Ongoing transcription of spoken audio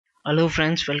Hello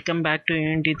friends, welcome back to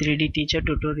Unity 3D teacher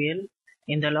tutorial.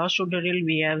 In the last tutorial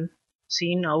we have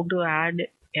seen how to add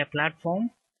a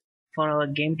platform for our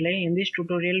gameplay. In this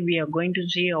tutorial we are going to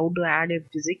see how to add a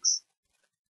physics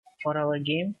for our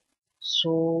game.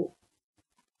 So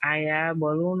I have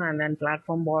balloon and then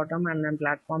platform bottom and then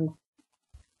platform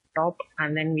top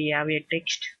and then we have a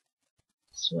text.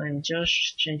 So I'm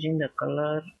just changing the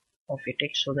color of a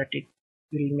text so that it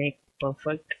will make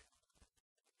perfect.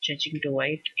 Changing to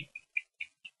white.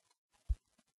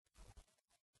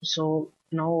 So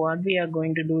now what we are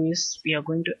going to do is we are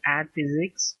going to add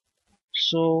physics.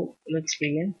 So let's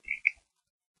begin.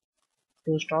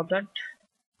 To stop that,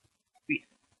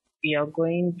 we are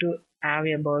going to have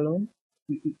a balloon.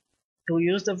 To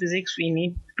use the physics we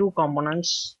need two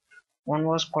components. One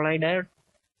was collider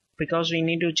because we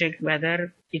need to check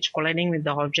whether it's colliding with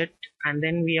the object, and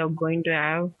then we are going to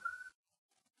have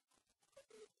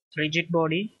rigid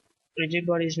body. Rigid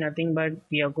body is nothing but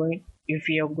if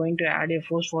we are going to add a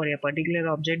force for a particular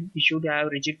object, we should have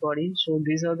rigid body. So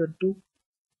these are the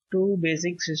two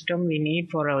basic system we need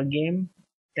for our game.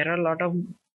 There are a lot of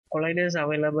colliders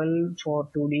available for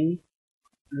 2D.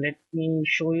 Let me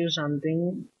show you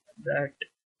something that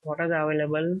what are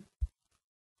available.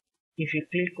 If you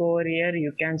click over here,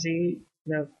 you can see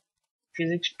the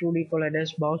physics 2D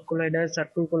colliders, box collider,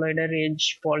 circle collider,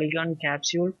 edge, polygon,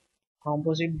 capsule,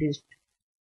 composite disc,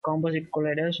 composite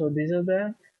collider. So these are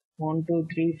the 1, 2,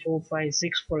 3, 4, 5,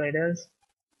 6 colliders.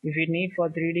 If you need for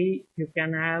 3D, you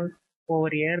can have over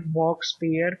here box,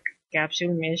 sphere,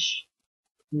 capsule, mesh,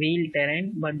 wheel,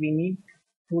 terrain. But we need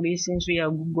 2D since we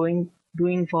are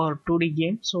doing for 2D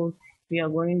game. So we are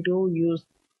going to use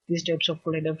these types of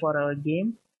collider for our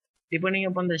game. Depending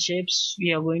upon the shapes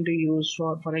we are going to use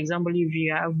for example, if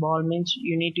you have ball means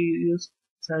you need to use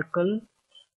circle.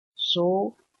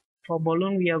 So for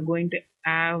balloon we are going to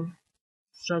have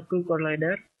circle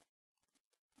collider.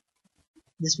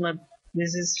 This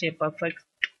is a perfect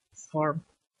form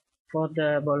for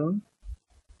the balloon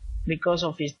because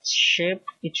of its shape.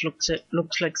 It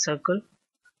looks like circle.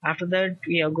 After that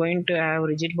we are going to have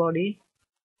rigid body.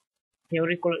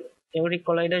 Every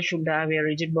collider should have a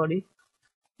rigid body.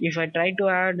 If I try to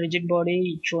add rigid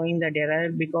body, it's showing that error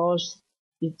because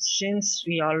since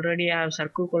we already have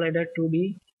circle collider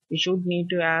 2D, we should need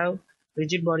to have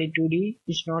rigid body 2D.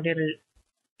 It's not a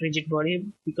rigid body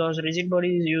because rigid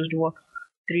body is used for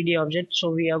 3D object.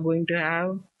 So we are going to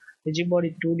have rigid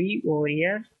body 2D over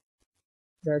here.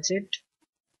 That's it.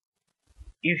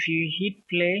 If you hit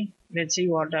play, let's see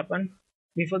what happened.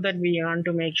 Before that we want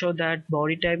to make sure that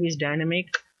body type is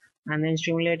dynamic and then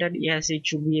stimulated. Yes, it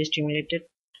should be stimulated.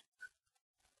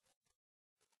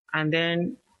 And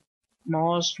then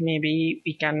mouse, maybe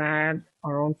we can add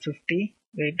around 50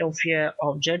 weight of a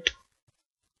object,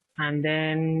 and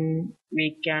then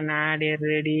we can add a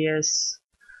radius.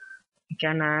 We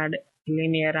can add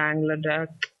linear angular drag.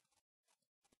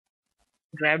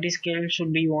 Gravity scale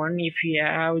should be 1. If you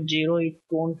have 0 it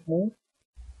won't move.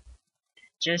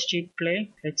 Just hit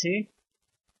play. Let's see,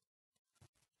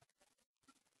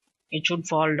 it should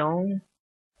fall down.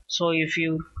 So if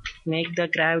you make the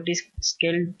gravity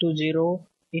scale to 0,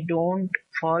 it won't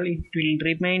fall, it will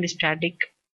remain static.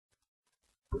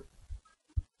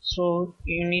 So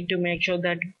you need to make sure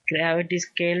that gravity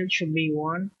scale should be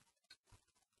 1.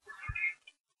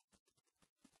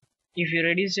 If you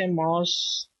reduce a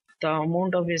mouse, the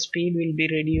amount of a speed will be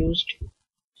reduced.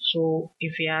 So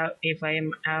if I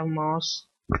have mouse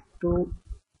 2,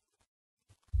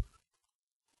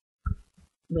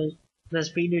 the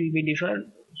speed will be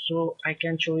different. So I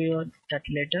can show you that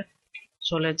later.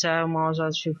 So let's have mouse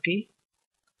as 50.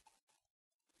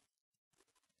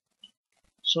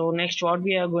 So next what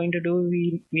we are going to do,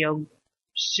 we are,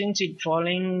 since it's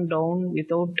falling down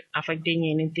without affecting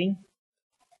anything,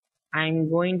 I'm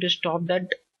going to stop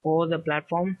that over the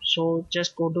platform. So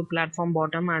just go to platform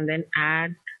bottom and then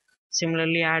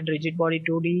similarly add rigid body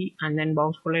 2D and then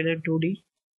box collider 2D.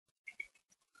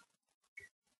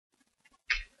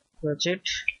 That's it.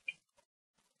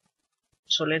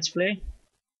 So let's play.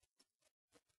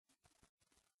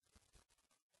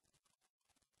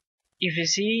 If you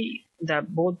see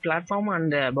that both platform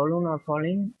and the balloon are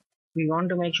falling, we want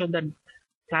to make sure that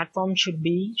platform should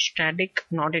be static,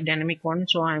 not a dynamic one.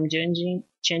 So I'm changing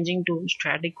to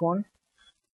static one.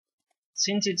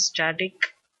 Since it's static,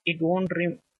 it won't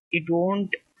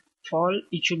fall,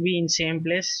 it should be in same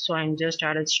place. So I'm just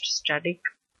added static.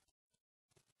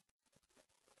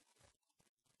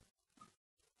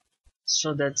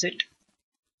 So that's it.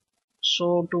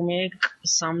 So to make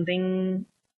something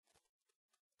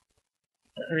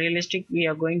realistic, we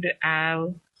are going to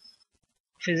have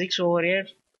physics over here.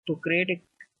 To create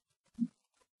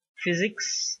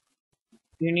physics,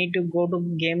 you need to go to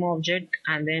game object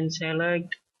and then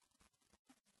select,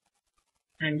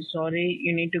 I'm sorry,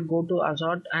 you need to go to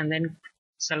assort and then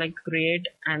select create,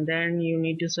 and then you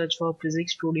need to search for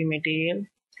physics 2D material.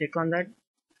 Click on that.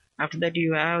 After that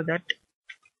you have that,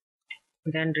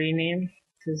 then rename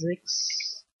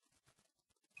physics,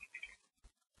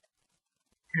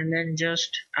 and then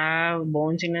just have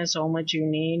bounciness how much you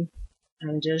need.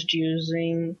 I'm just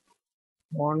using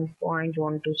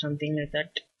 1.12, something like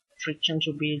that. Friction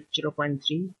should be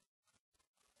 0.3,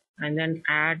 and then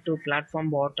add to platform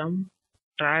bottom,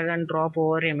 drag and drop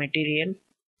over a material.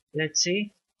 Let's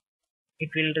see, it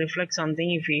will reflect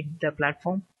something if we hit the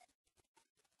platform.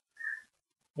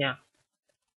 Yeah,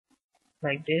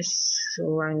 like this.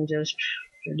 So I'm just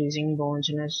reducing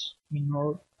bounciness in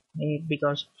node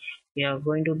because we are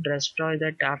going to destroy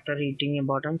that after hitting a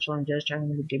bottom, so I'm just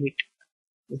having a little bit.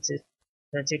 That's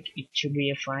it. It should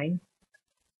be a fine.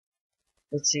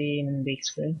 Let's see in big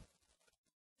screen.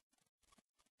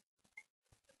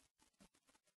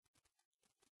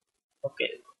 Okay,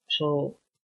 so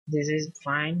this is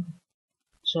fine.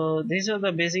 So these are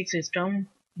the basic system.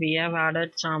 We have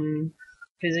added some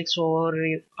physics over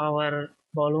our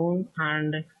balloon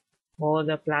and over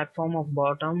the platform of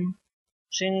bottom.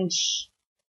 Since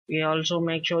we also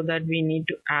make sure that we need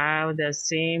to have the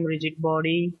same rigid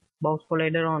body box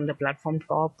collider on the platform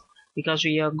top, because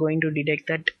we are going to detect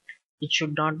that it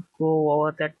should not go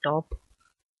over the top.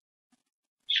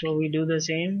 So we do the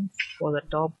same for the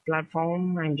top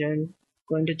platform. I'm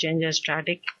going to change as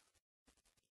static,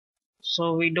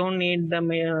 so we don't need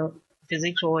the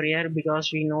physics over here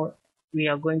because we know we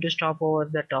are going to stop over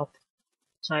the top.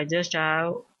 So I just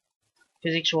have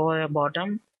physics over the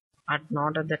bottom,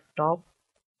 not at the top.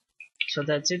 So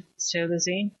that's it. Save the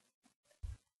scene.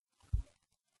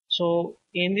 So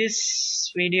in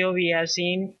this video we have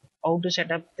seen how to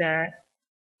set up the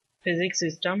physics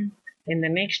system. In the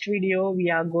next video we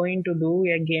are going to do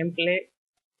a gameplay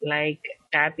like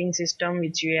tapping system,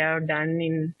 which we have done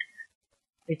in,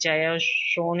 which I have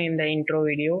shown in the intro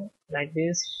video. Like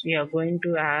this, we are going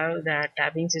to have the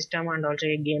tapping system and also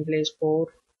a gameplay score,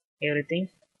 everything.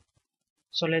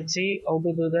 So let's see how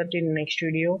to do that in next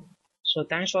video. So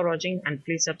thanks for watching, and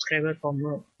please subscribe for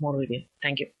more videos.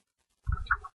 Thank you.